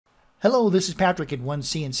Hello, this is Patrick at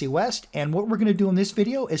OneCNC West, and what we're going to do in this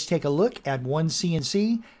video is take a look at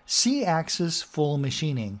OneCNC C-axis full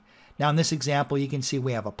machining. Now in this example, you can see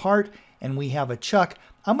we have a part and we have a chuck.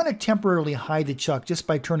 I'm going to temporarily hide the chuck just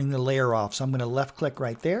by turning the layer off. So I'm going to left click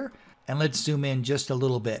right there, and let's zoom in just a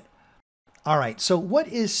little bit. All right, so what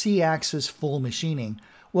is C-axis full machining?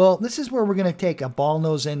 Well, this is where we're going to take a ball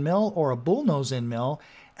nose end mill or a bull nose end mill,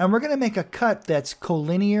 and we're going to make a cut that's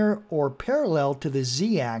collinear or parallel to the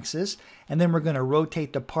Z-axis, and then we're going to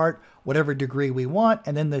rotate the part whatever degree we want,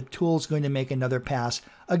 and then the tool's going to make another pass,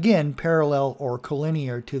 again, parallel or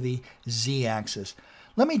collinear to the Z-axis.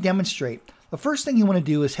 Let me demonstrate. The first thing you want to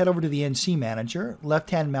do is head over to the NC Manager,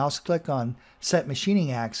 left-hand mouse click on Set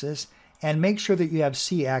Machining Axis, and make sure that you have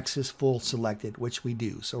C-axis full selected, which we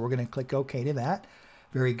do. So we're going to click OK to that.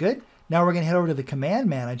 Very good. Now we're going to head over to the Command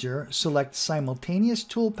Manager, select Simultaneous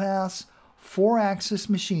Toolpaths, 4-axis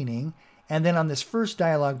machining, and then on this first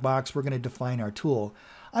dialog box, we're going to define our tool.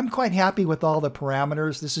 I'm quite happy with all the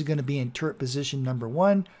parameters. This is going to be in turret position number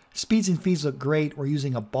 1. Speeds and feeds look great. We're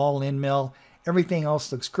using a ball end mill. Everything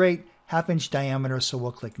else looks great. 1/2-inch diameter, so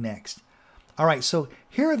we'll click Next. All right, so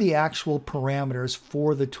here are the actual parameters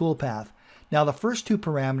for the toolpath. Now the first two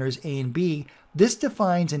parameters, A and B, this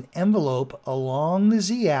defines an envelope along the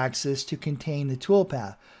Z-axis to contain the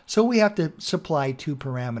toolpath. So we have to supply two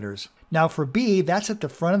parameters. Now for B, that's at the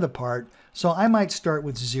front of the part, so I might start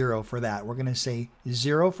with 0 for that. We're going to say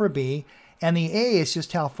 0 for B, and the A is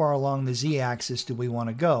just how far along the Z-axis do we want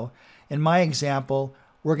to go. In my example,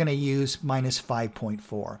 we're going to use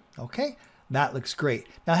 -5.4. Okay, that looks great.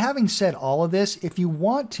 Now having said all of this, if you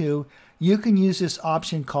want to, you can use this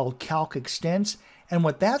option called Calc Extents, and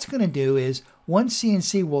what that's going to do is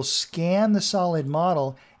OneCNC will scan the solid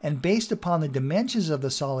model, and based upon the dimensions of the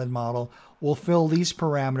solid model, will fill these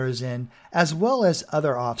parameters in, as well as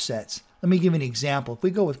other offsets. Let me give you an example. If we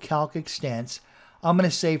go with Calc Extents, I'm going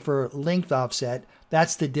to say for length offset,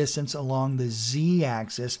 that's the distance along the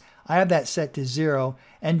Z-axis. I have that set to 0,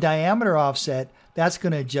 and diameter offset, that's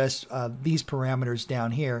going to adjust these parameters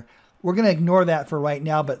down here. We're going to ignore that for right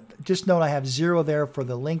now, but just note I have 0 there for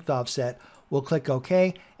the length offset. We'll click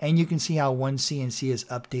OK, and you can see how OneCNC has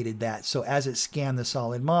updated that. So as it scanned the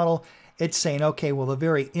solid model, it's saying, okay, well, the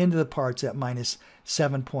very end of the part's at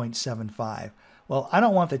 -7.75. Well, I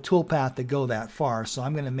don't want the toolpath to go that far, so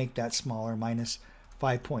I'm going to make that smaller.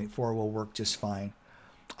 -5.4 will work just fine.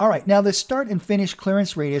 All right, now the start and finish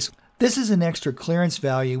clearance radius, this is an extra clearance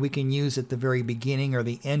value we can use at the very beginning or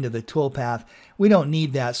the end of the toolpath. We don't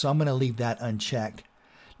need that, so I'm going to leave that unchecked.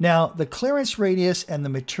 Now, the clearance radius and the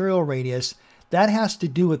material radius, that has to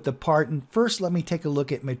do with the part. And first, let me take a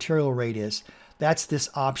look at material radius. That's this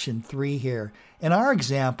option 3 here. In our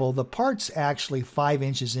example, the part's actually 5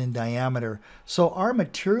 inches in diameter. So our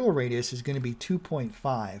material radius is going to be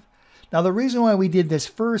 2.5. Now, the reason why we did this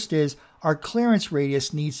first is our clearance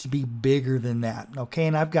radius needs to be bigger than that. Okay,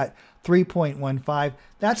 and I've got 3.15.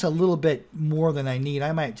 That's a little bit more than I need.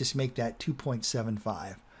 I might just make that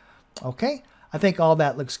 2.75. Okay. I think all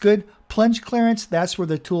that looks good. Plunge clearance, that's where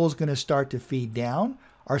the tool is going to start to feed down.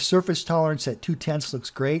 Our surface tolerance at 2/10 looks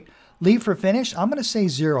great. Leave for finish, I'm going to say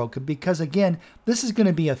 0 because, again, this is going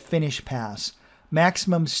to be a finish pass.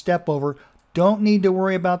 Maximum step over, don't need to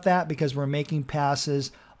worry about that because we're making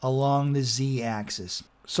passes along the Z-axis.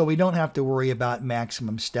 So we don't have to worry about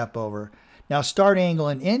maximum step over. Now start angle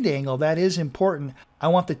and end angle, that is important. I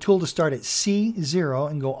want the tool to start at C0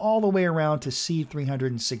 and go all the way around to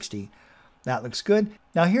C360. That looks good.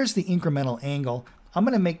 Now here's the incremental angle. I'm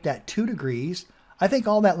going to make that 2 degrees. I think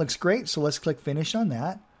all that looks great, so let's click Finish on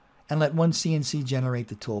that and let OneCNC generate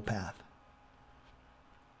the toolpath.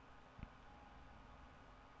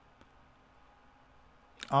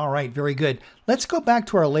 All right, very good. Let's go back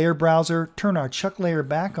to our layer browser, turn our chuck layer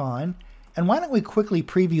back on, and why don't we quickly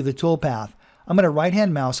preview the toolpath? I'm going to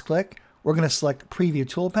right-hand mouse click. We're going to select Preview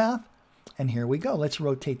Toolpath, and here we go. Let's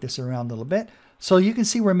rotate this around a little bit. So you can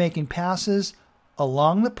see we're making passes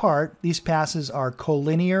along the part. These passes are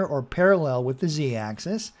collinear or parallel with the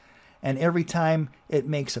Z-axis. And every time it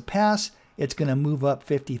makes a pass, it's going to move up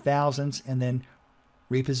 50 thousandths and then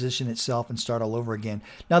reposition itself and start all over again.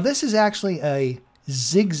 Now this is actually a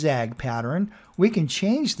zigzag pattern. We can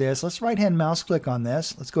change this. Let's right-hand mouse click on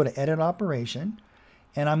this. Let's go to Edit Operation.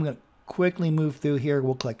 And I'm going to quickly move through here.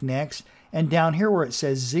 We'll click Next. And down here where it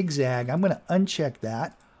says zigzag, I'm going to uncheck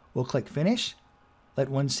that. We'll click Finish. Let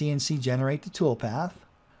OneCNC generate the toolpath.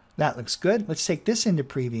 That looks good. Let's take this into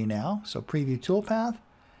preview now. So preview toolpath.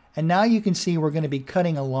 And now you can see we're going to be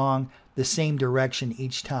cutting along the same direction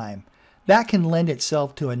each time. That can lend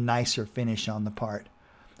itself to a nicer finish on the part.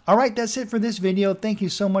 All right, that's it for this video. Thank you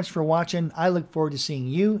so much for watching. I look forward to seeing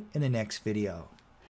you in the next video.